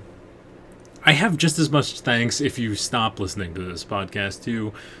I have just as much thanks if you stop listening to this podcast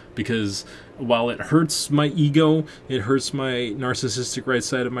too, because while it hurts my ego, it hurts my narcissistic right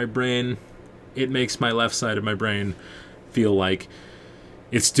side of my brain, it makes my left side of my brain feel like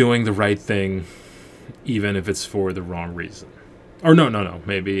it's doing the right thing, even if it's for the wrong reason. Or no,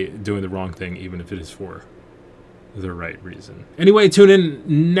 maybe doing the wrong thing, even if it is for the right reason. Anyway, tune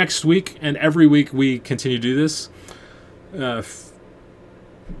in next week, and every week we continue to do this.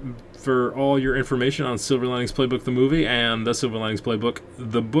 For all your information on Silver Linings Playbook, the movie, and the Silver Linings Playbook,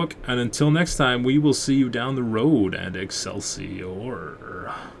 the book. And until next time, we will see you down the road, and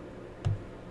Excelsior.